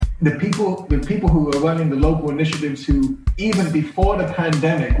the people who are running the local initiatives who, even before the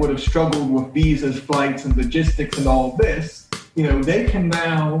pandemic, would have struggled with visas, flights, and logistics and all this, they can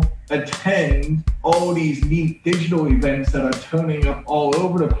now attend all these neat digital events that are turning up all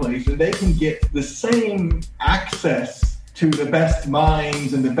over the place, and they can get the same access to the best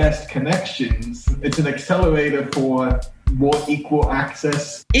minds and the best connections. It's an accelerator for more equal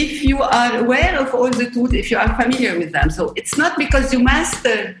access. If you are aware of all the tools, if you are familiar with them. So it's not because you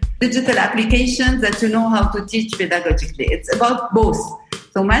master digital applications that you know how to teach pedagogically. It's about both.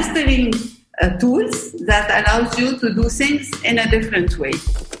 So mastering tools that allows you to do things in a different way.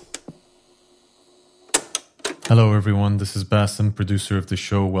 Hello everyone, this is Bassem, producer of the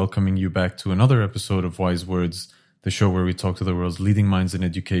show, welcoming you back to another episode of Wise Words, the show where we talk to the world's leading minds in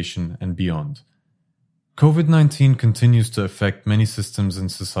education and beyond. COVID-19 continues to affect many systems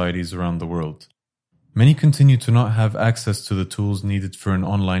and societies around the world. Many continue to not have access to the tools needed for an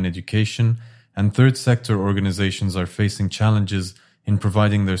online education, and third sector organizations are facing challenges in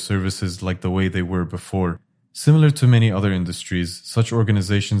providing their services like the way they were before. Similar to many other industries, such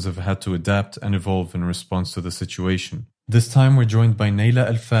organizations have had to adapt and evolve in response to the situation. This time we're joined by Naila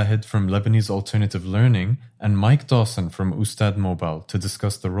Al-Fahid from Lebanese Alternative Learning and Mike Dawson from Ustad Mobile to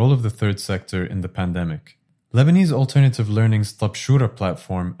discuss the role of the third sector in the pandemic. Lebanese Alternative Learning's Tabshura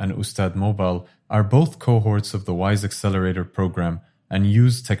platform and Ustad Mobile are both cohorts of the WISE Accelerator program and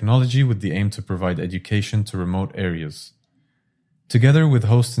use technology with the aim to provide education to remote areas. Together with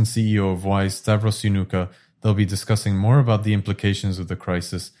host and CEO of WISE, Stavros Yanuka, they'll be discussing more about the implications of the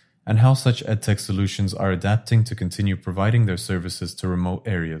crisis and how such edtech solutions are adapting to continue providing their services to remote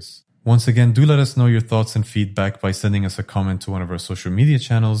areas. Once again, do let us know your thoughts and feedback by sending us a comment to one of our social media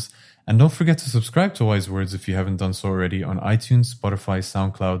channels, and don't forget to subscribe to Wise Words if you haven't done so already on iTunes, Spotify,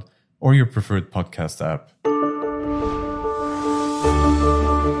 SoundCloud, or your preferred podcast app.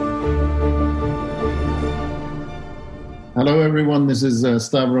 Hello, everyone. This is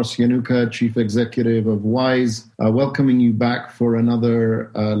Stavros Yanuka, Chief Executive of WISE, welcoming you back for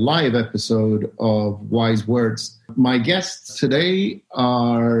another live episode of WISE Words. My guests today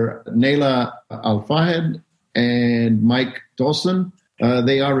are Naila Al-Fahid and Mike Dawson.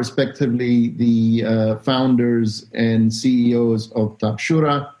 They are respectively the founders and CEOs of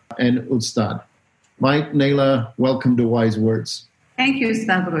Tabshura and Ustad. Mike, Naila, welcome to WISE Words. Thank you,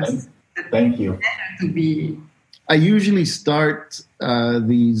 Stavros. Thank you. To be. I usually start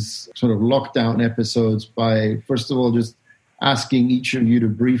these sort of lockdown episodes by, first of all, just asking each of you to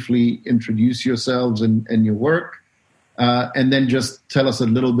briefly introduce yourselves and your work, and then just tell us a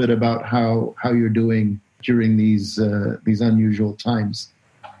little bit about how you're doing during these unusual times.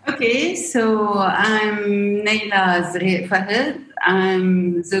 Okay, so I'm Naila Al-Fahid.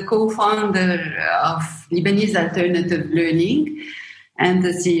 I'm the co-founder of Lebanese Alternative Learning and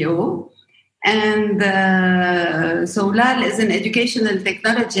the CEO. And so LAL is an educational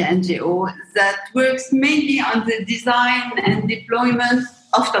technology NGO that works mainly on the design and deployment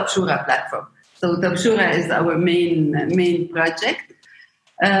of Tabshura platform. So Tabshura is our main project.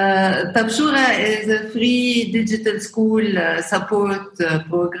 Tabshura is a free digital school support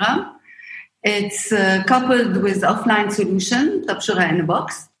program. It's coupled with offline solution, Tabshura in a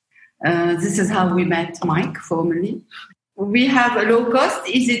Box. This is how we met Mike formally. We have a low-cost,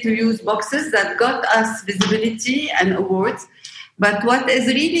 easy-to-use boxes that got us visibility and awards. But what is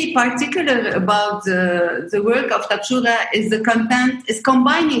really particular about the work of Tabshura is the content, is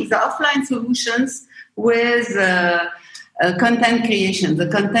combining the offline solutions with content creation, the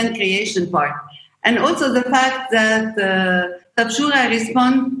content creation part. And also the fact that Tabshura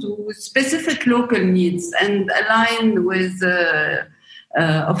responds to specific local needs and align with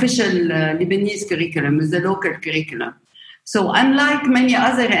official Lebanese curriculum, with the local curriculum. So unlike many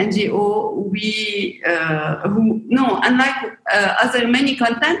other NGO, unlike other many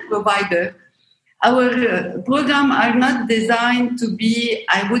content providers, our program are not designed to be,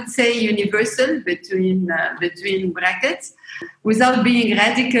 I would say, universal between brackets, without being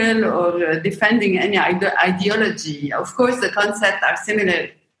radical or defending any ideology. Of course, the concepts are similar,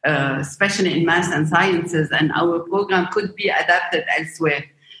 especially in math and sciences, and our program could be adapted elsewhere.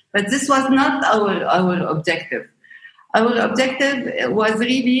 But this was not our objective. Our objective was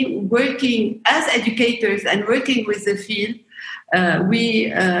really working as educators and working with the field.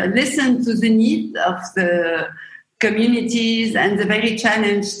 We listened to the need of the communities and the very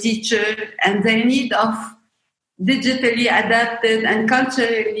challenged teachers and their need of digitally adapted and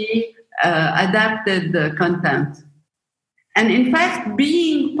culturally adapted content. And in fact,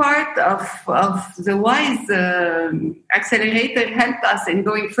 being part of the WISE Accelerator helped us in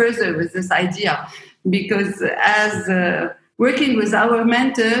going further with this idea. Because as working with our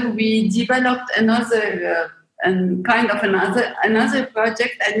mentor, we developed another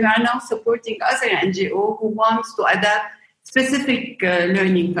project, and we are now supporting other NGO who wants to adapt specific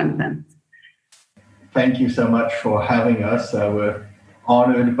learning content. Thank you so much for having us. We're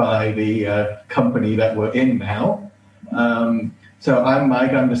honored by the company that we're in now. So I'm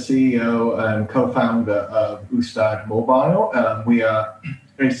Mike. I'm the CEO and co-founder of Ustad Mobile. We are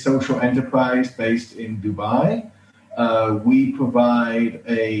a social enterprise based in Dubai. We provide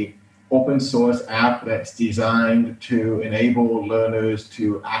a open source app that's designed to enable learners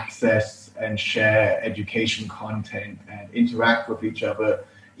to access and share education content and interact with each other,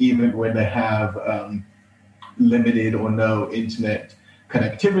 even when they have limited or no internet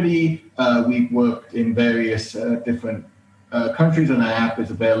connectivity. We've worked in various different countries, and our app is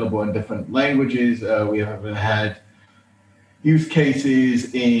available in different languages. We have had use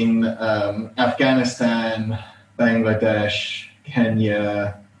cases in Afghanistan, Bangladesh,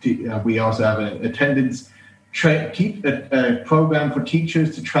 Kenya. We also have an attendance a program for teachers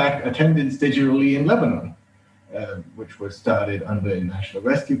to track attendance digitally in Lebanon, which was started under the National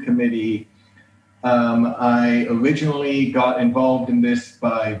Rescue Committee. I originally got involved in this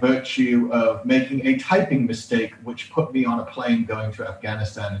by virtue of making a typing mistake, which put me on a plane going to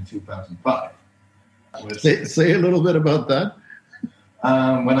Afghanistan in 2005. Say a little bit about that.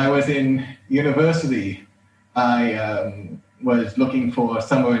 When I was in university, I was looking for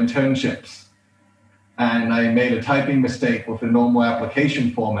summer internships, and I made a typing mistake with the normal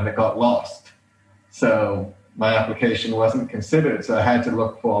application form, and it got lost. So my application wasn't considered, so I had to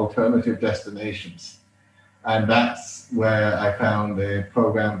look for alternative destinations. And that's where I found a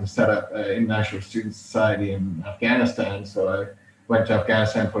program to set up an International Student Society in Afghanistan. So I went to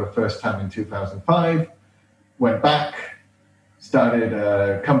Afghanistan for the first time in 2005, went back, started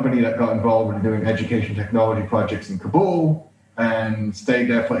a company that got involved in doing education technology projects in Kabul, and stayed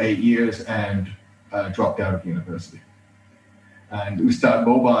there for 8 years and dropped out of university. And Ustad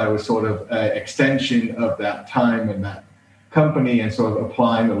Mobile was sort of an extension of that time and that company, and sort of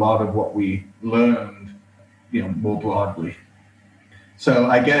applying a lot of what we learned, more broadly. So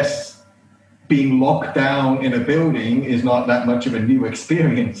I guess being locked down in a building is not that much of a new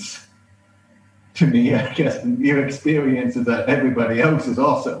experience to me. I guess the new experience is that everybody else is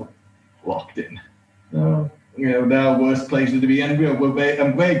also locked in. So, there are worse places to be. And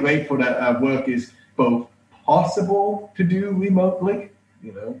I'm very grateful that our work is both possible to do remotely.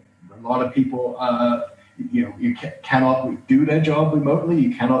 A lot of people, you cannot do their job remotely.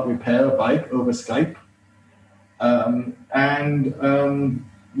 You cannot repair a bike over Skype.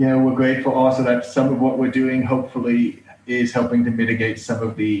 We're grateful also that some of what we're doing hopefully is helping to mitigate some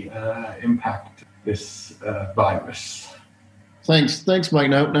of the impact of this virus. Thanks, Mike.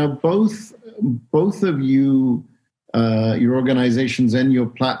 Now, both of you, your organizations and your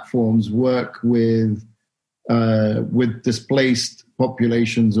platforms work with displaced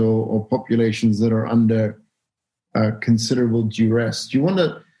populations or populations that are under considerable duress. Do you want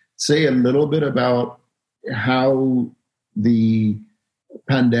to say a little bit about how the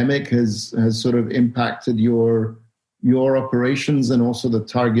pandemic has sort of impacted your operations and also the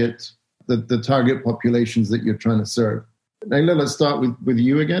target populations that you're trying to serve? Naila, let's start with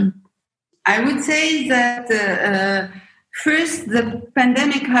you again. I would say that first, the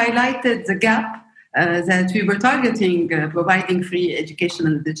pandemic highlighted the gap that we were targeting, providing free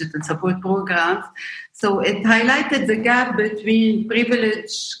educational digital support programs. So it highlighted the gap between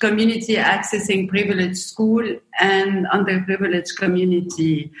privileged community accessing privileged school and underprivileged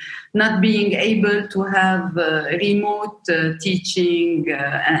community not being able to have remote teaching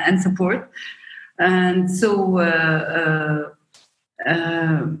and support. And so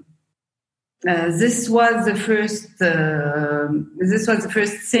this was the first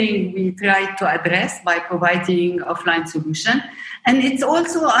thing we tried to address by providing offline solution, and it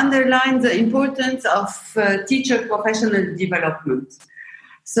also underlined the importance of teacher professional development.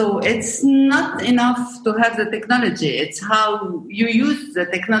 So it's not enough to have the technology; it's how you use the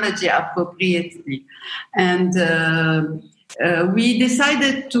technology appropriately, and we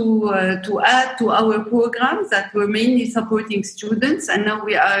decided to add to our programs that were mainly supporting students, and now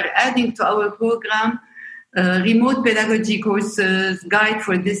we are adding to our program remote pedagogy courses, guide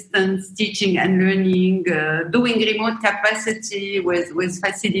for distance teaching and learning, doing remote capacity with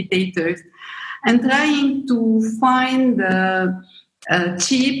facilitators, and trying to find a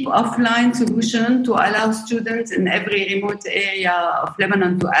cheap offline solution to allow students in every remote area of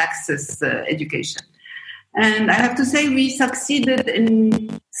Lebanon to access education. And I have to say we succeeded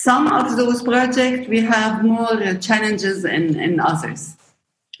in some of those projects. We have more challenges in others.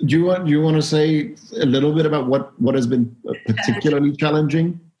 Do you want to say a little bit about what has been particularly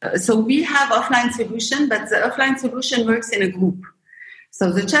challenging? So we have offline solution, but the offline solution works in a group.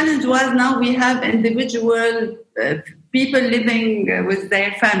 So the challenge was now we have individual people living with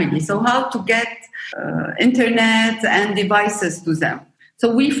their family. So how to get internet and devices to them.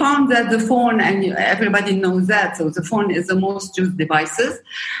 So we found that the phone, and everybody knows that, so the phone is the most used devices.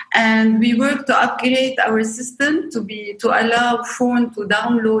 And we worked to upgrade our system to allow phone to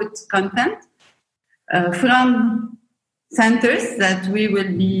download content from centers that we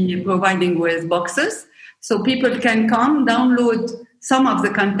will be providing with boxes. So people can come, download some of the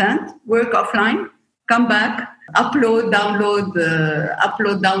content, work offline, come back, upload, download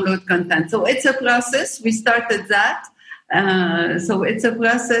content. So it's a process. We started that. So it's a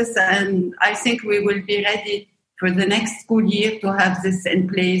process, and I think we will be ready for the next school year to have this in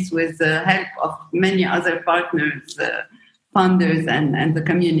place with the help of many other partners, funders, and the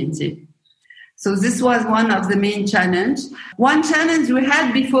community. So this was one of the main challenges. One challenge we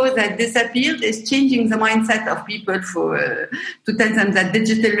had before that disappeared is changing the mindset of people to tell them that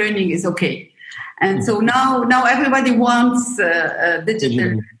digital learning is okay. And so now everybody wants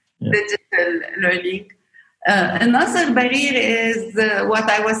digital learning. Another barrier is what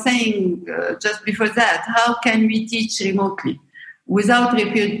I was saying just before that. How can we teach remotely without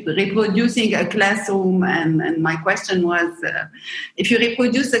reproducing a classroom? And my question was, if you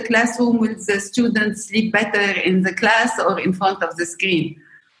reproduce a classroom, will the students sleep better in the class or in front of the screen?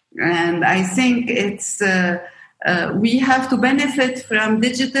 And I think it's we have to benefit from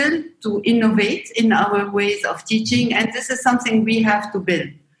digital to innovate in our ways of teaching, and this is something we have to build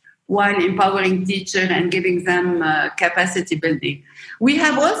while empowering teachers and giving them capacity building. We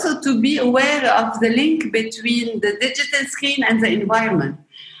have also to be aware of the link between the digital screen and the environment,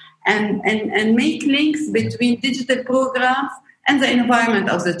 and make links between digital programs and the environment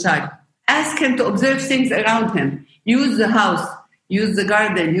of the child. Ask him to observe things around him. Use the house, use the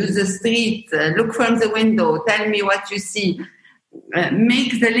garden, use the street, look from the window, tell me what you see.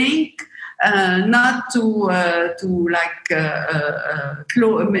 Make the link. Not to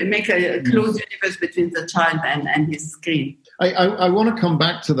make a closed universe between the child and his screen. I want to come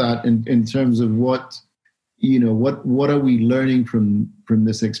back to that in terms of what are we learning from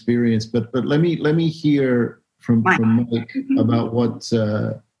this experience. But let me hear from Mike about what's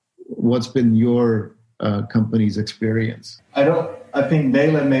been your company's experience. I think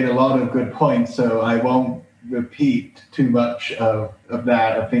Nayla made a lot of good points, so I won't repeat too much of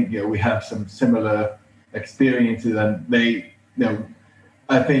that. I think we have some similar experiences, and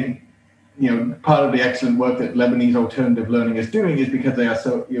I think part of the excellent work that Lebanese Alternative Learning is doing is because they are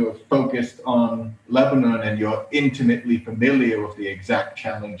so focused on Lebanon, and you're intimately familiar with the exact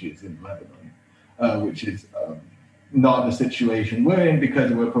challenges in Lebanon, which is not the situation we're in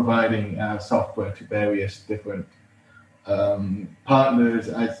because we're providing software to various different partners.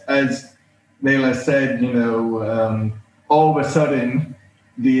 As Nayla said, all of a sudden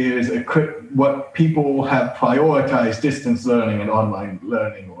there's what people have prioritized distance learning and online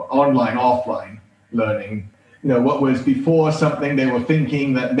learning, or online offline learning. What was before something they were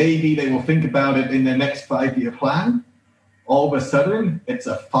thinking that maybe they will think about it in their next 5-year plan, all of a sudden it's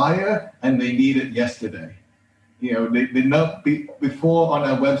a fire and they need it yesterday. Before on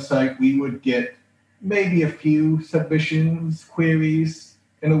our website we would get maybe a few submissions, queries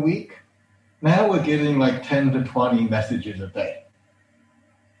in a week. Now we're getting like 10 to 20 messages a day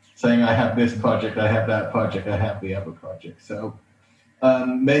saying, I have this project, I have that project, I have the other project. So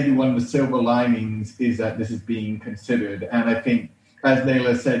maybe one of the silver linings is that this is being considered. And I think, as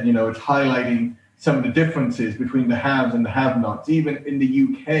Nayla said, it's highlighting some of the differences between the haves and the have-nots. Even in the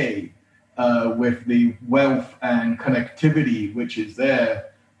UK, with the wealth and connectivity which is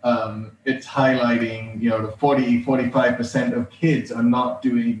there, it's highlighting, the 45% of kids are not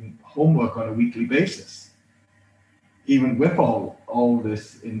doing homework on a weekly basis. Even with all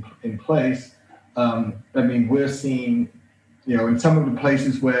this in place, we're seeing, in some of the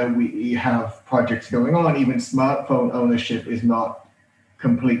places where we have projects going on, even smartphone ownership is not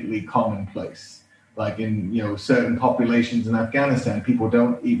completely commonplace. Like in, certain populations in Afghanistan, people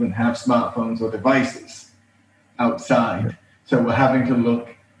don't even have smartphones or devices outside. So we're having to look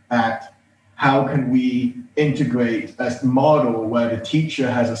at how can we integrate a model where the teacher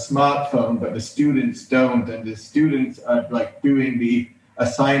has a smartphone, but the students don't, and the students are like doing the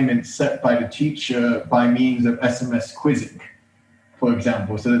assignments set by the teacher by means of SMS quizzing, for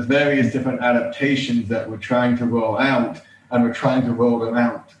example. So there's various different adaptations that we're trying to roll out, and we're trying to roll them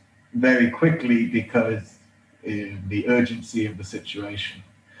out very quickly because of the urgency of the situation.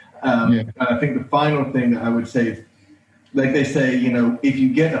 And I think the final thing that I would say is like they say, if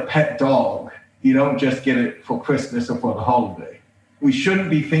you get a pet dog, you don't just get it for Christmas or for the holiday. We shouldn't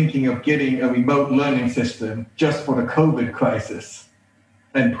be thinking of getting a remote learning system just for the COVID crisis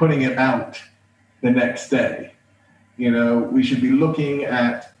and putting it out the next day. We should be looking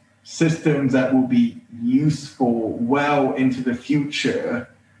at systems that will be useful well into the future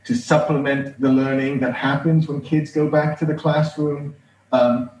to supplement the learning that happens when kids go back to the classroom,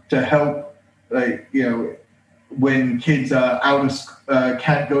 to help, when kids are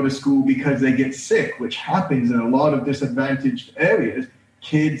can't go to school because they get sick, which happens in a lot of disadvantaged areas.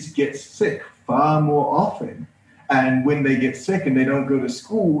 Kids get sick far more often. And when they get sick and they don't go to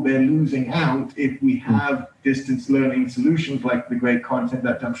school, they're losing out. If we have distance learning solutions like the great content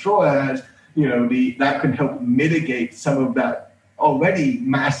that Tamshoa has, that can help mitigate some of that already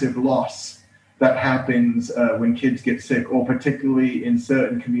massive loss that happens when kids get sick, or particularly in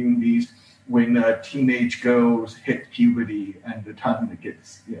certain communities when teenage girls hit puberty and the time that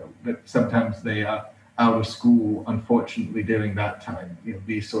gets, that sometimes they are out of school, unfortunately, during that time.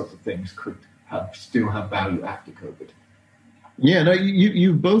 These sorts of things could still have value after COVID. Yeah, no,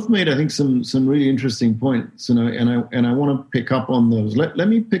 you both made, I think, some really interesting points, and I want to pick up on those. Let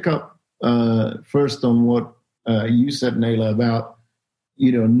me pick up first on what you said, Nayla, about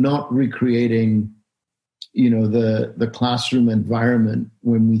not recreating the classroom environment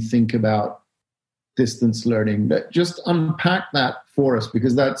when we think about distance learning. Just unpack that for us,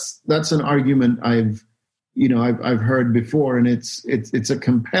 because that's an argument I've heard before, and it's a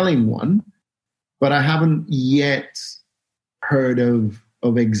compelling one, but I haven't yet heard of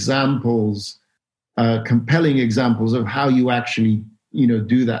examples, compelling examples of how you actually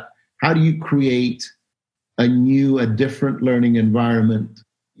do that. How do you create a different learning environment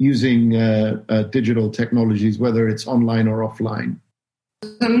using digital technologies, whether it's online or offline?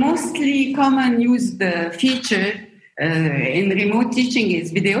 The mostly common used feature in remote teaching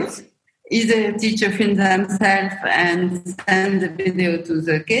is videos. Either teacher films themselves and send the video to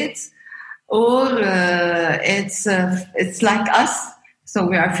the kids, or it's like us. So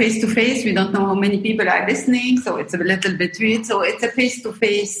we are face to face. We don't know how many people are listening, so it's a little bit weird. So it's a face to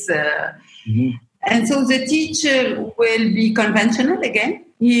face. And so the teacher will be conventional again.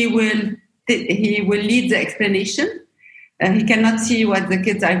 He will lead the explanation. He cannot see what the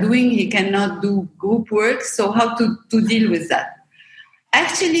kids are doing. He cannot do group work. So how to deal with that?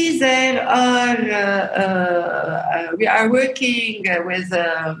 Actually, there are we are working with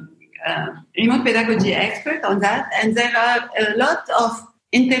a remote pedagogy expert on that, and there are a lot of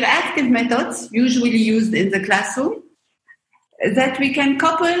interactive methods usually used in the classroom that we can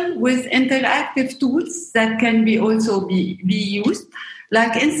couple with interactive tools that can be also be used.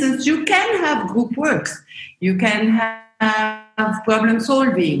 Like, instance, you can have group works. You can have problem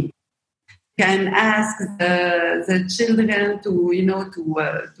solving. You can ask the children to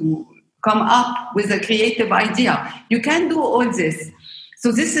come up with a creative idea. You can do all this.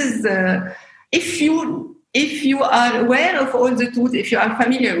 So this is if you are aware of all the tools, if you are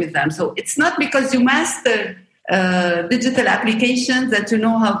familiar with them. So it's not because you master digital applications that you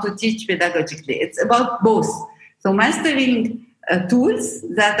know how to teach pedagogically. It's about both. So mastering tools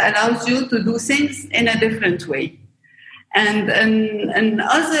that allows you to do things in a different way. And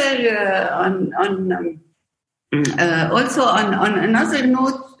also on another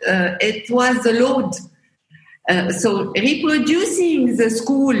note, it was the load. So reproducing the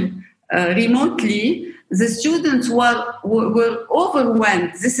school remotely, the students were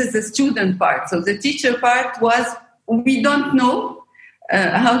overwhelmed. This is the student part. So the teacher part was, we don't know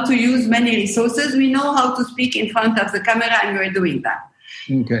how to use many resources. We know how to speak in front of the camera, and we're doing that.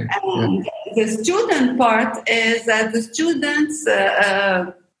 Okay. And the student part is that the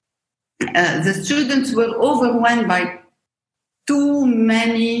students were overwhelmed by too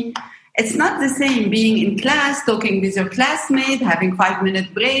many. It's not the same being in class, talking with your classmate, having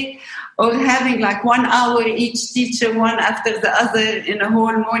 5-minute break, or having like 1 hour each teacher, one after the other in a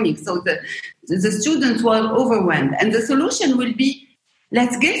whole morning. So the students were overwhelmed. And the solution will be,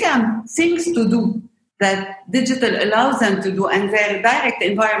 let's give them things to do that digital allows them to do, and their direct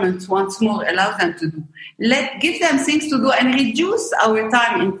environments once more allows them to do. Give them things to do and reduce our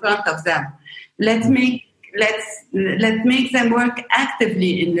time in front of them. Let's make them work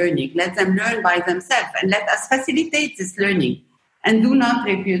actively in learning. Let them learn by themselves, and let us facilitate this learning, and do not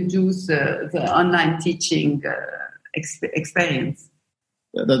reproduce the online teaching experience.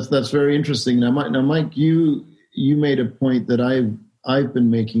 That's very interesting. Now, Mike, you made a point that I've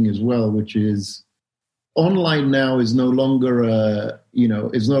been making as well, which is online now is no longer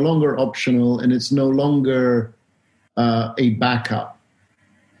is no longer optional, and it's no longer a backup.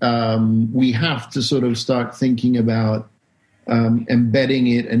 We have to sort of start thinking about embedding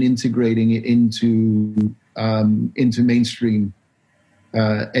it and integrating it into mainstream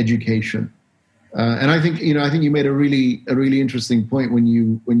education. And I think you made a really interesting point when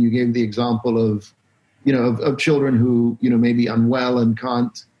you gave the example of children who may be unwell and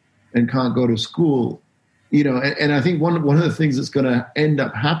can't go to school. And I think one of the things that's going to end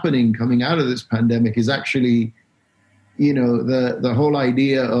up happening coming out of this pandemic is actually, the whole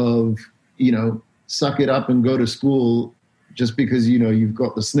idea of, suck it up and go to school just because, you've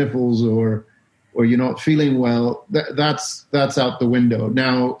got the sniffles or you're not feeling well. That's out the window.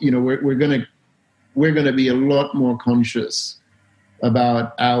 Now, we're going to be a lot more conscious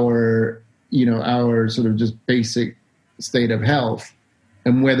about our sort of just basic state of health,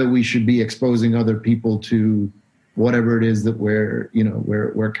 and whether we should be exposing other people to whatever it is that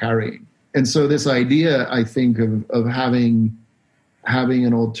we're carrying. And so this idea, I think, of having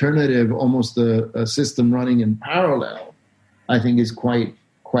an alternative, almost a system running in parallel, I think is quite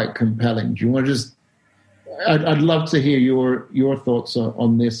compelling. Do you want to just? I'd love to hear your thoughts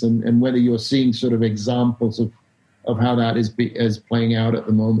on this, and whether you're seeing sort of examples of how that is playing out at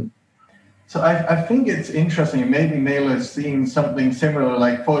the moment. So I think it's interesting, and maybe Nayla's seeing something similar.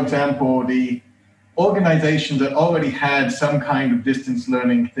 Like, for example, the organizations that already had some kind of distance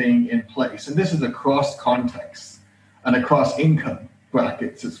learning thing in place, and this is across contexts and across income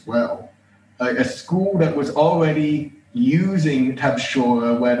brackets as well. A school that was already using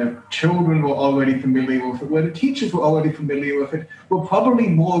Tabshora, where the children were already familiar with it, where the teachers were already familiar with it, were probably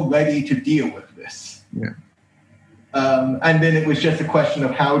more ready to deal with this. Yeah. And then it was just a question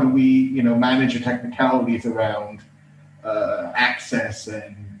of how do we, manage the technicalities around access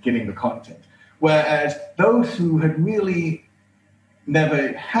and getting the content. Whereas those who had really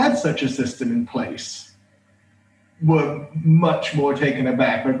never had such a system in place were much more taken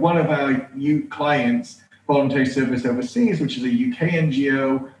aback. Like one of our clients, Voluntary Service Overseas, which is a UK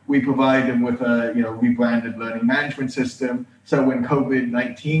NGO, we provide them with a rebranded learning management system. So when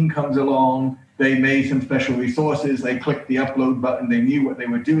COVID-19 comes along, they made some special resources. They clicked the upload button. They knew what they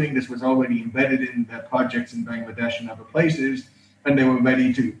were doing. This was already embedded in their projects in Bangladesh and other places, and they were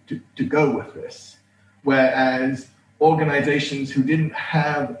ready to go with this. Whereas organizations who didn't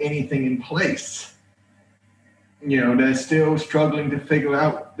have anything in place, they're still struggling to figure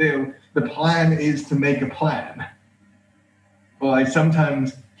out the plan is to make a plan. Well, I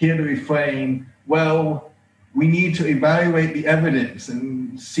sometimes hear the refrain, well, we need to evaluate the evidence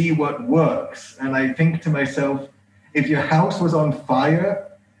and see what works. And I think to myself, if your house was on fire,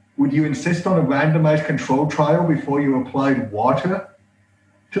 would you insist on a randomized control trial before you applied water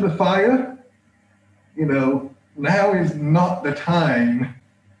to the fire? Now is not the time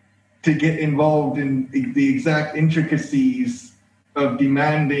to get involved in the exact intricacies of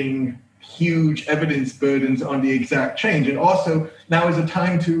demanding huge evidence burdens on the exact change. And also, now is the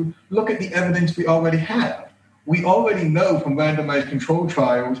time to look at the evidence we already have. We already know from randomized control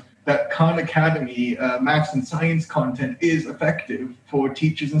trials that Khan Academy maths and science content is effective for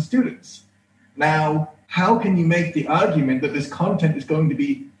teachers and students. Now, how can you make the argument that this content is going to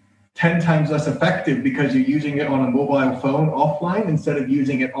be 10 times less effective because you're using it on a mobile phone offline instead of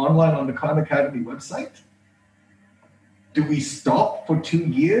using it online on the Khan Academy website? Do we stop for 2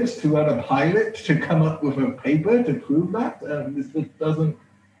 years to run a pilot to come up with a paper to prove that?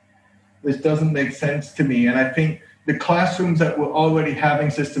 This doesn't make sense to me. And I think the classrooms that were already having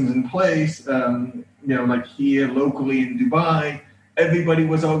systems in place, like here locally in Dubai, everybody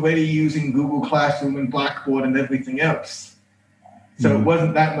was already using Google Classroom and Blackboard and everything else. So It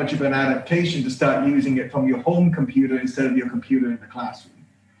wasn't that much of an adaptation to start using it from your home computer instead of your computer in the classroom.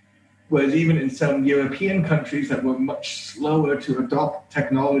 Whereas even in some European countries that were much slower to adopt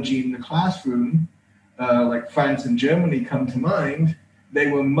technology in the classroom, like France and Germany come to mind,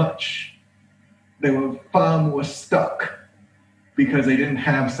 they were far more stuck because they didn't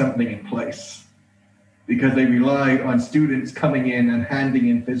have something in place, because they relied on students coming in and handing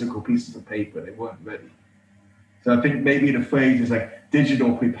in physical pieces of paper. They weren't ready. So I think maybe the phrase is like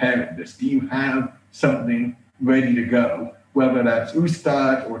digital preparedness. Do you have something ready to go? Whether that's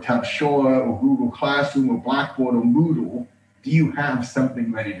Ustad or Tabshora or Google Classroom or Blackboard or Moodle, do you have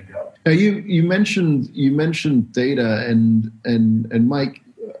something ready to go? Now you mentioned data and Mike,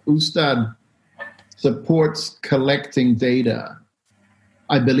 Ustad supports collecting data.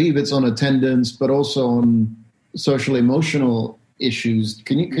 I believe it's on attendance, but also on social emotional issues.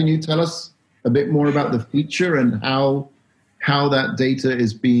 Can you tell us a bit more about the feature and how that data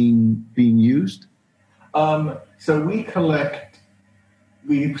is being used? So we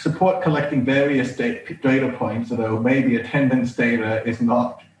support collecting various data points, although maybe attendance data is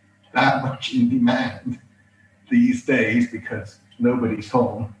not that much in demand these days because nobody's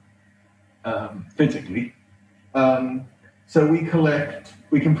home physically. So we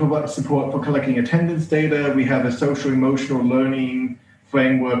can provide support for collecting attendance data. We have a social emotional learning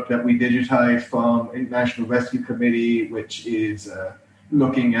framework that we digitize from International Rescue Committee, which is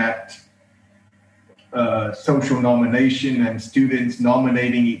looking at social nomination and students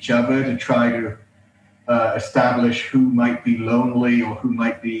nominating each other to try to establish who might be lonely or who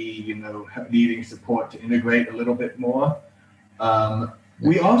might be, needing support to integrate a little bit more.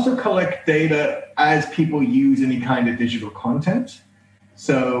 We also collect data as people use any kind of digital content.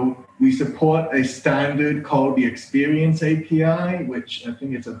 So we support a standard called the Experience API, which I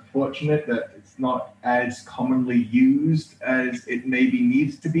think it's unfortunate that it's not as commonly used as it maybe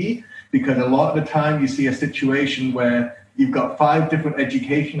needs to be, because a lot of the time you see a situation where you've got 5 different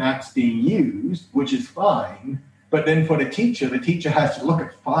education apps being used, which is fine. But then for the teacher has to look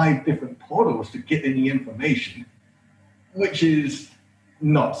at 5 different portals to get any information, which is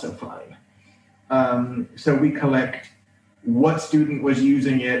not so fine. So we collect what student was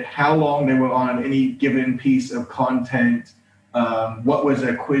using it, how long they were on any given piece of content, what was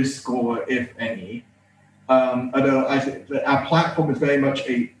their quiz score, if any. Although our platform is very much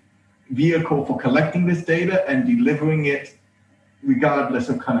a vehicle for collecting this data and delivering it regardless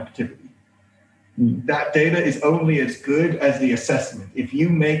of connectivity. That data is only as good as the assessment. If you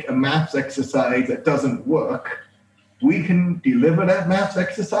make a maths exercise that doesn't work, we can deliver that maths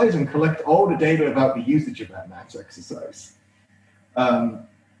exercise and collect all the data about the usage of that maths exercise.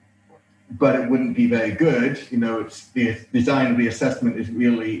 But it wouldn't be very good. It's the design of the assessment is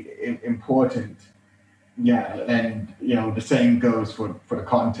really important. Yeah, and the same goes for the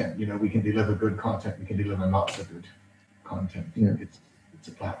content. We can deliver good content, we can deliver not so good content. Yeah. It's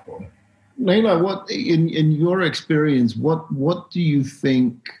a platform. Naila, what in your experience, what do you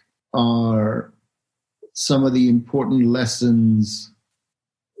think are some of the important lessons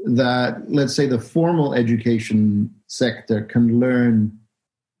that, let's say, the formal education sector can learn,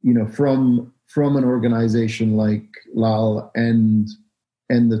 from an organization like LAL and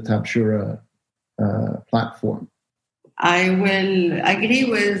the Tabshura platform? I will agree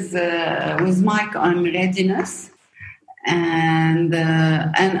with Mike on readiness and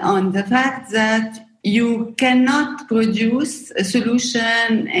on the fact that you cannot produce a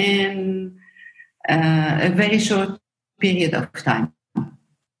solution in a very short period of time.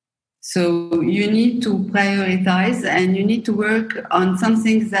 So you need to prioritize and you need to work on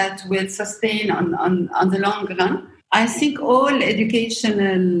something that will sustain on the long run. I think all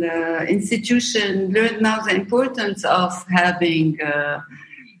educational institutions learn now the importance of having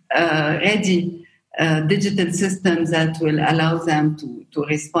ready digital systems that will allow them to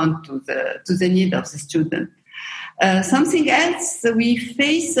respond to the need of the student. Something else we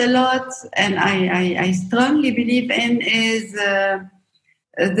face a lot, and I strongly believe in, is the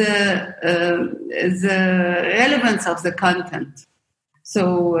relevance of the content.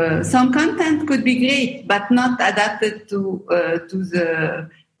 So some content could be great, but not adapted to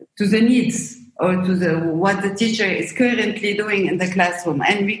the needs or to what the teacher is currently doing in the classroom.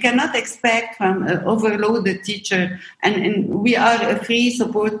 And we cannot expect from an overloaded teacher. And we are a free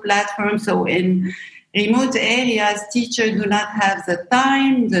support platform, so in remote areas, teachers do not have the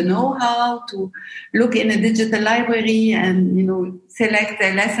time, the know-how to look in a digital library and select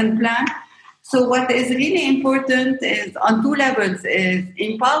a lesson plan. So what is really important is on 2 levels: is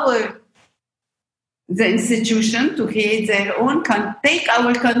empower the institution to create their own take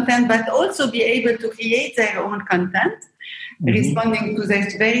our content, but also be able to create their own content, responding to their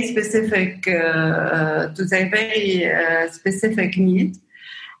very specific specific need,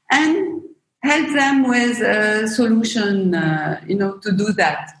 and help them with a solution, to do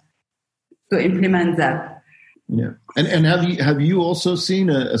that, to implement that. Yeah, and have you also seen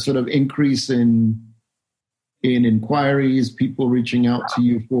a sort of increase in inquiries, people reaching out to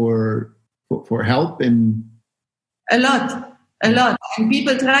you for help? And a lot, and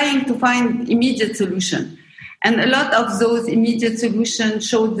people trying to find immediate solution, and a lot of those immediate solutions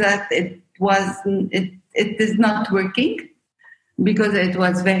showed that it is not working, because it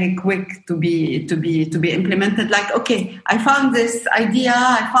was very quick to be implemented. Like, okay, I found this idea,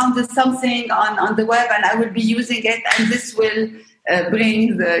 I found this something on the web, and I will be using it, and this will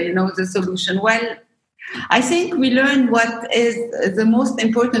bring the solution. Well, I think we learned what is the most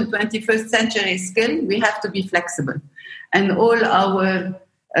important 21st century skill. We have to be flexible, and all our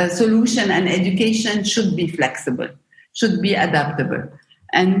solution and education should be flexible, should be adaptable,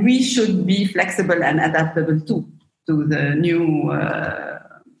 and we should be flexible and adaptable too, to the new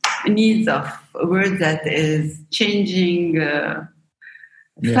needs of a world that is changing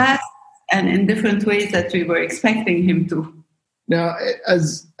fast and in different ways that we were expecting him to. Now,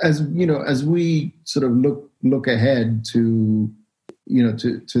 as you know, as we sort of look ahead to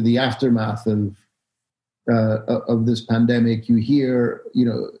the aftermath of this pandemic, you hear,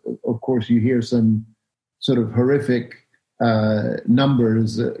 of course, you hear some sort of horrific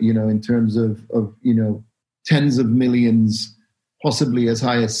numbers, in terms of tens of millions, possibly as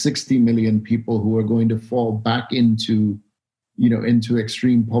high as 60 million people who are going to fall back into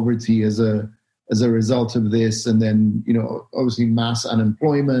extreme poverty as a result of this. And then, obviously mass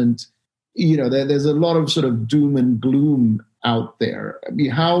unemployment. There's a lot of sort of doom and gloom out there. I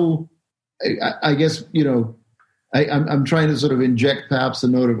mean, I guess, I'm trying to sort of inject perhaps a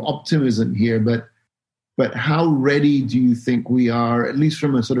note of optimism here, but how ready do you think we are, at least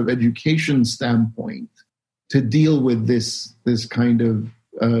from a sort of education standpoint, to deal with this kind of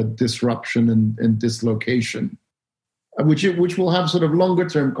disruption and dislocation, which will have sort of longer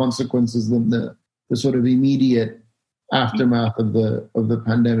term consequences than the sort of immediate aftermath of the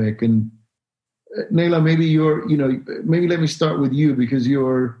pandemic? And Nayla, maybe let me start with you, because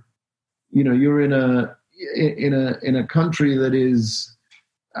you're in a country that is,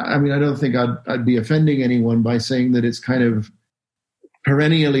 I mean, I don't think I'd be offending anyone by saying that it's kind of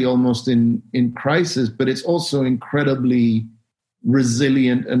perennially almost in crisis, but it's also incredibly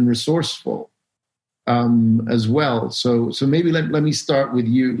resilient and resourceful as well. So maybe let me start with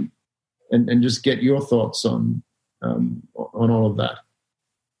you and just get your thoughts on all of that.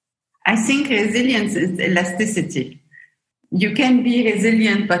 I think resilience is elasticity. You can be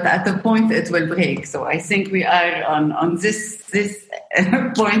resilient, but at a point it will break. So I think we are on this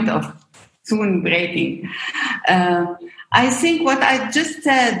point of soon breaking. I think what I just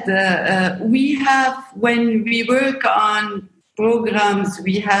said, we have, when we work on programs,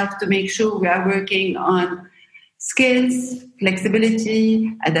 we have to make sure we are working on skills,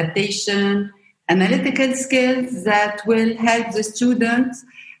 flexibility, adaptation, analytical skills that will help the students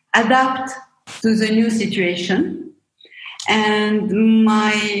adapt to the new situation. And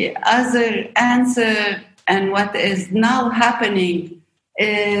my other answer, and what is now happening,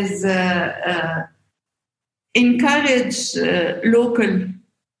 is encourage local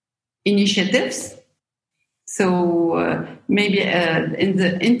initiatives. So maybe in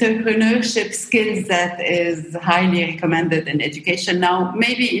the entrepreneurship skills that is highly recommended in education now,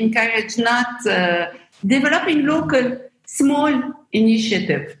 maybe encourage not developing local small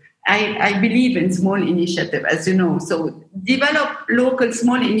initiative. I believe in small initiative, as you know. So develop local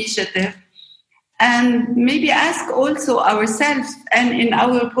small initiative, and maybe ask also ourselves and in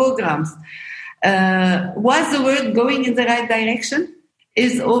our programs, was the world going in the right direction?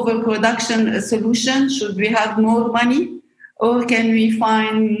 Is overproduction a solution? Should we have more money? Or can we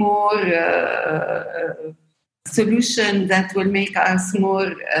find more solutions that will make us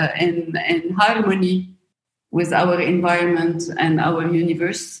more in harmony with our environment and our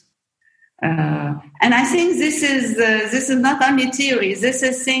universe? And I think this is not only theory. This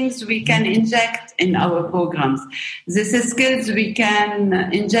is things we can inject in our programs. This is skills we can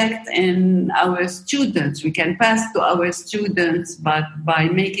inject in our students. We can pass to our students, but by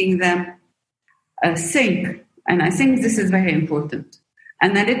making them think. And I think this is very important.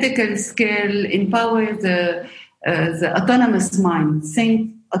 Analytical skill, empower the autonomous mind,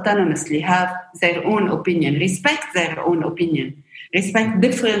 think autonomously, have their own opinion, respect their own opinion, respect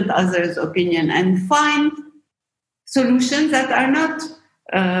different others' opinion, and find solutions that are not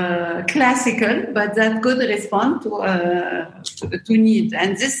classical, but that could respond to need.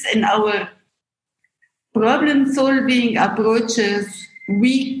 And this, in our problem-solving approaches,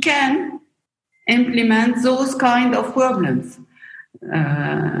 we can implement those kind of problems.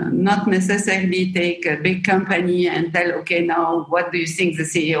 Not necessarily take a big company and tell, okay, now what do you think the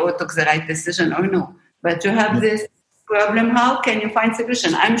CEO took the right decision or no? But you have this problem, how can you find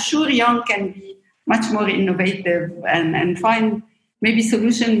solution? I'm sure Young can be much more innovative and find maybe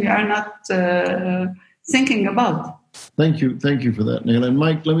solution we are not thinking about. Thank you for that, Nayla. And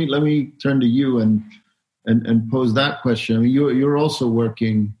Mike, let me turn to you and pose that question. I mean, you're also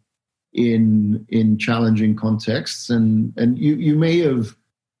working in challenging contexts, and you may have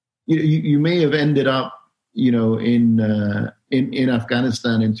ended up in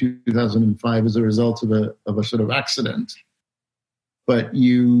Afghanistan in 2005 as a result of a sort of accident, but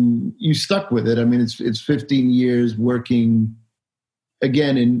you stuck with it. I mean, it's 15 years working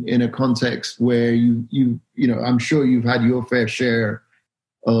again in a context where you I'm sure you've had your fair share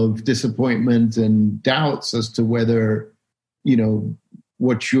of disappointment and doubts as to whether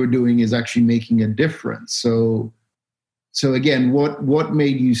what you're doing is actually making a difference. So again, what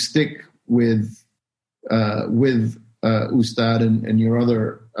made you stick with Ustad, and your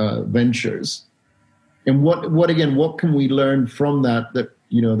other ventures. And what can we learn from that that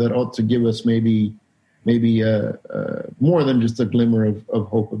ought to give us maybe more than just a glimmer of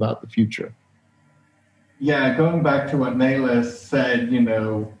hope about the future? Yeah, going back to what Naila said,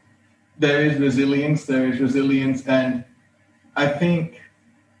 there is resilience, and I think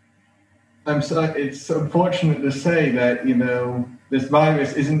it's unfortunate to say that, this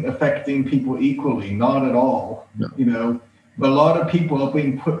virus isn't affecting people equally, not at all. No. A lot of people are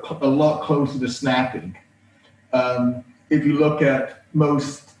being put a lot closer to snapping. If you look at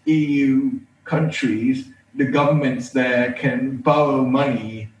most EU countries, the governments there can borrow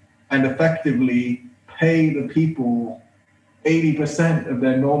money and effectively pay the people 80% of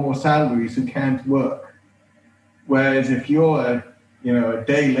their normal salaries who can't work. Whereas if you're a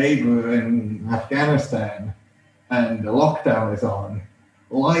day laborer in Afghanistan and the lockdown is on,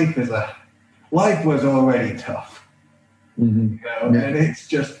 life was already tough. Mm-hmm. And it's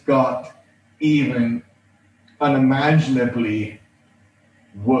just got even unimaginably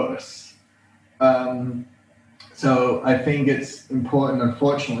worse. So I think it's important,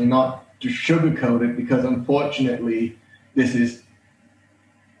 unfortunately, not to sugarcoat it, because unfortunately this is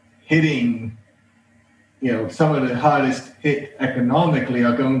hitting, some of the hardest hit economically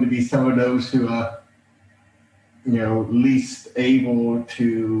are going to be some of those who are, least able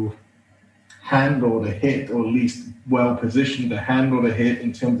to handle the hit, or least well positioned to handle the hit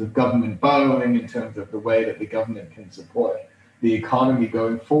in terms of government borrowing, in terms of the way that the government can support the economy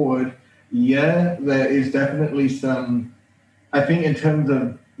going forward. Yeah, there is definitely some, I think in terms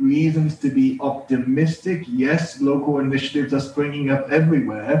of reasons to be optimistic, yes, local initiatives are springing up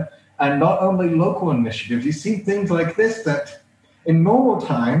everywhere. And not only local initiatives, you see things like this that in normal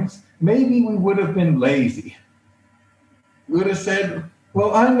times, maybe we would have been lazy. We would have said,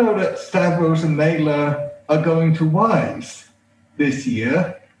 well, I know that Stavros and Naila are going to WISE this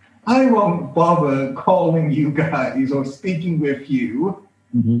year. I won't bother calling you guys or speaking with you.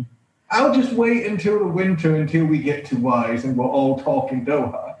 Mm-hmm. I'll just wait until the winter, until we get to WISE and we'll all talk in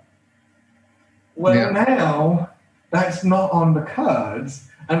Doha. Well, Now that's not on the cards.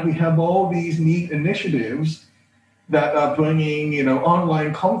 And we have all these neat initiatives that are bringing,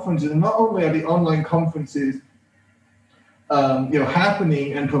 online conferences. And not only are the online conferences,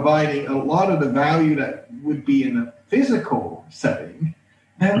 happening and providing a lot of the value that would be in a physical setting,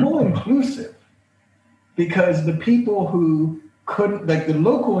 they're more inclusive, because the people who couldn't, like the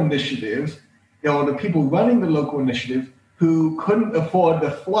local initiatives, the people running the local initiatives who couldn't afford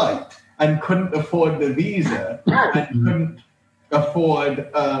the flight and couldn't afford the visa and couldn't afford,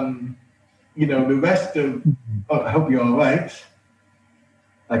 the rest of, I hope you're all right.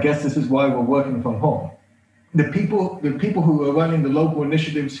 I guess this is why we're working from home. The people who are running the local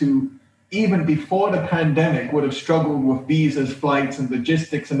initiatives who, even before the pandemic, would have struggled with visas, flights, and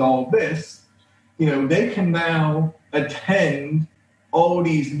logistics and all this, they can now attend all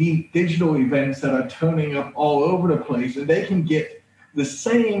these neat digital events that are turning up all over the place, and they can get the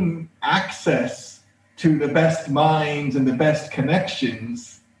same access to the best minds and the best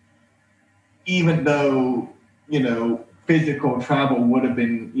connections, even though, physical travel would have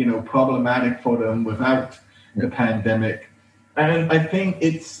been, problematic for them without the pandemic. And I think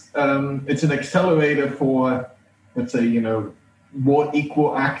it's an accelerator for, let's say, more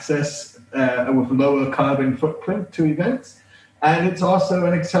equal access with lower carbon footprint to events. And it's also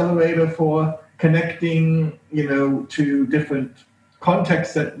an accelerator for connecting, to different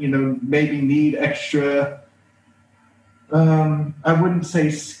contexts that, maybe need extra, I wouldn't say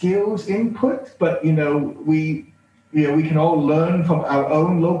skills input, but, we can all learn from our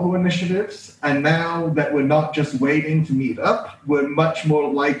own local initiatives. And now that we're not just waiting to meet up, we're much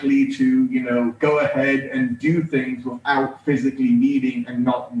more likely to, go ahead and do things without physically meeting, and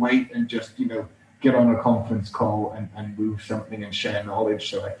not wait and just, get on a conference call and move something and share knowledge.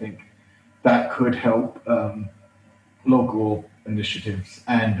 So I think that could help local initiatives,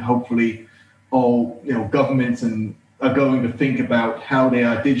 and hopefully all, governments are going to think about how they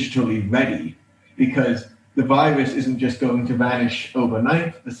are digitally ready, because the virus isn't just going to vanish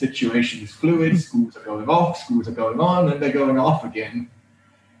overnight. The situation is fluid. Schools are going off, schools are going on, and they're going off again.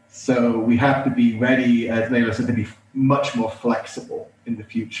 So we have to be ready, as Naila said, to be much more flexible in the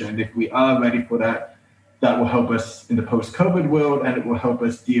future. And if we are ready for that, that will help us in the post-COVID world, and it will help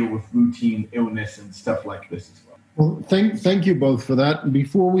us deal with routine illness and stuff like this as well. Well, thank you both for that.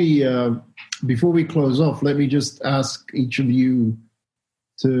 Before we close off, let me just ask each of you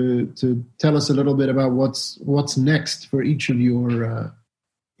to tell us a little bit about what's next for each of your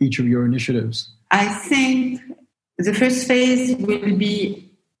initiatives. I think the first phase will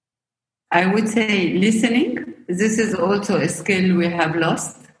be, I would say, listening. this is also a skill we have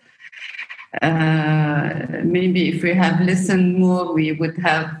lost. Maybe if we have listened more, we would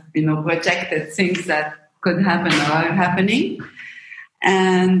have, projected things that could happen or are happening.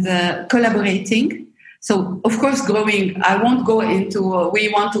 And collaborating. So, of course, growing, I won't go into, we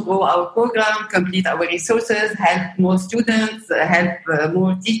want to grow our program, complete our resources, help more students, help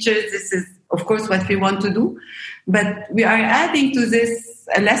more teachers. This is, of course, what we want to do. But we are adding to this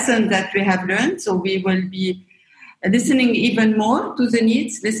a lesson that we have learned. So we will be listening even more to the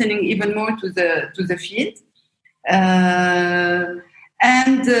needs, listening even more to the field.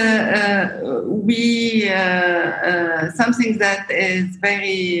 And we something that is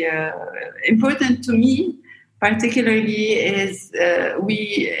very important to me, particularly, is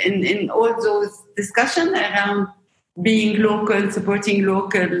we in all those discussions around being local, supporting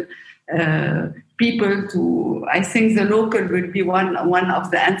local people. I think the local will be one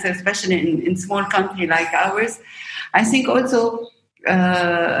of the answers, especially in small country like ours. I think also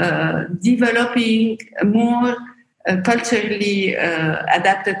developing more culturally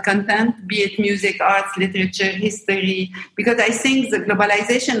adapted content, be it music, arts, literature, history, because I think the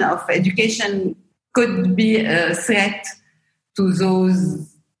globalization of education could be a threat to those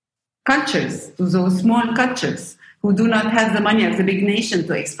cultures, to those small cultures who do not have the money of the big nation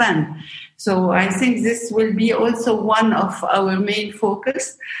to expand. So I think this will be also one of our main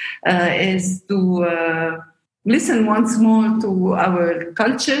focus, is to listen once more to our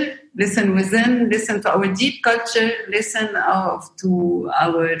culture, listen within, listen to our deep culture, listen to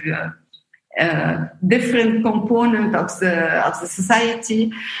our different component of the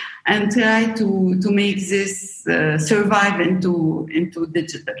society, and try to make this survive into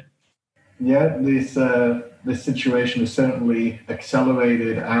digital. Yeah, this situation has certainly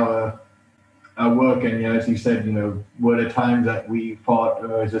accelerated our work, and as you said, were the times that we thought,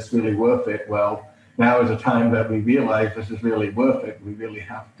 is this really worth it? Well, now is a time that we realize this is really worth it. We really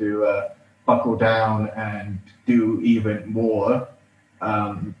have to buckle down and do even more.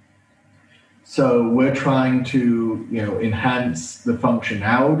 So we're trying to, enhance the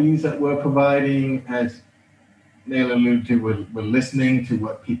functionalities that we're providing. As Naila alluded to, we're listening to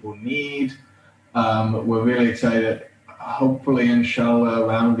what people need. We're really excited. Hopefully, inshallah,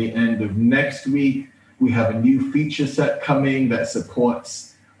 around the end of next week, we have a new feature set coming that supports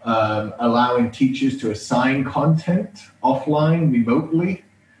allowing teachers to assign content offline, remotely,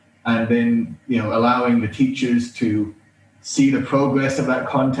 and then, allowing the teachers to see the progress of that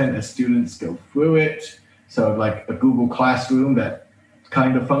content as students go through it. So like a Google Classroom, that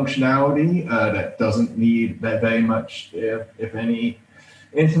kind of functionality that doesn't need that very much, if any,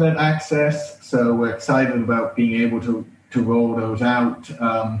 internet access. So we're excited about being able to roll those out.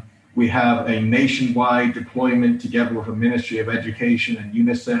 We have a nationwide deployment together with the Ministry of Education and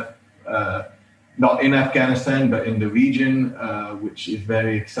UNICEF, not in Afghanistan, but in the region, which is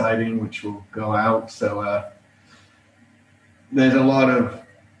very exciting, which will go out. So there's a lot of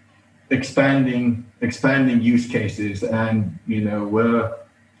expanding use cases. And, we're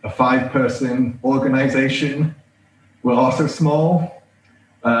a 5-person organization. We're also small,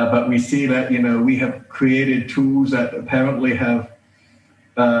 but we see that, we have created tools that apparently have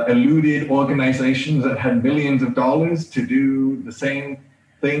eluded organizations that had millions of dollars to do the same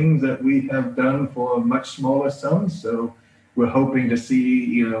things that we have done for much smaller sums. So we're hoping to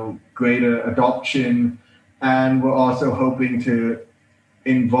see, greater adoption, and we're also hoping to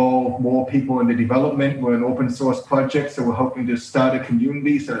involve more people in the development. We're an open source project, so we're hoping to start a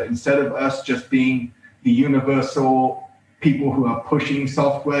community so that instead of us just being the universal people who are pushing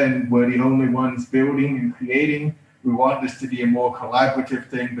software and we're the only ones building and creating, we want this to be a more collaborative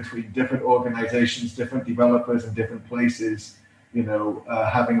thing between different organizations, different developers in different places,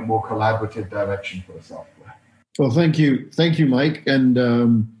 having a more collaborative direction for the software. Well, thank you, Mike. And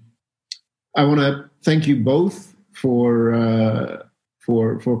I want to thank you both for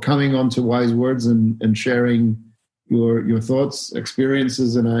coming on to Wise Words and sharing your thoughts,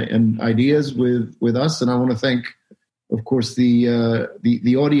 experiences, and ideas with us. And I want to thank, of course, the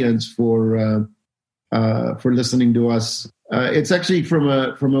audience for listening to us. It's actually from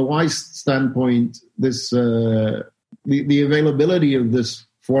a Wise standpoint, this the availability of this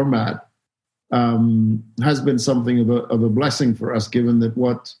format has been something of a blessing for us, given that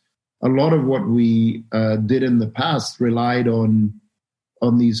a lot of what we did in the past relied on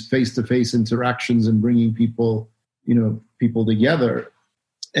these face-to-face interactions and bringing people together.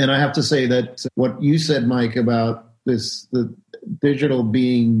 And I have to say that what you said, Mike, about the digital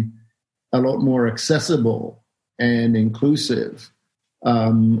being a lot more accessible and inclusive,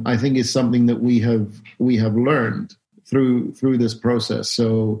 I think is something that we have learned through this process.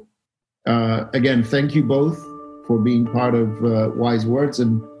 So again, thank you both for being part of Wise Words.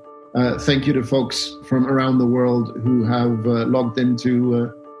 And thank you to folks from around the world who have logged in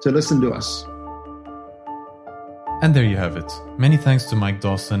to listen to us. And there you have it. Many thanks to Mike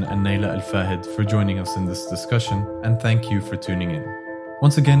Dawson and Naila Al-Fahid for joining us in this discussion, and thank you for tuning in.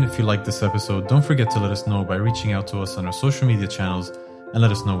 Once again, if you liked this episode, don't forget to let us know by reaching out to us on our social media channels and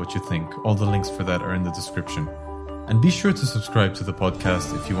let us know what you think. All the links for that are in the description. And be sure to subscribe to the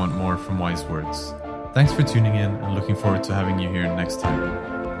podcast if you want more from Wise Words. Thanks for tuning in and looking forward to having you here next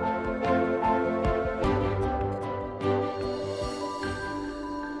time.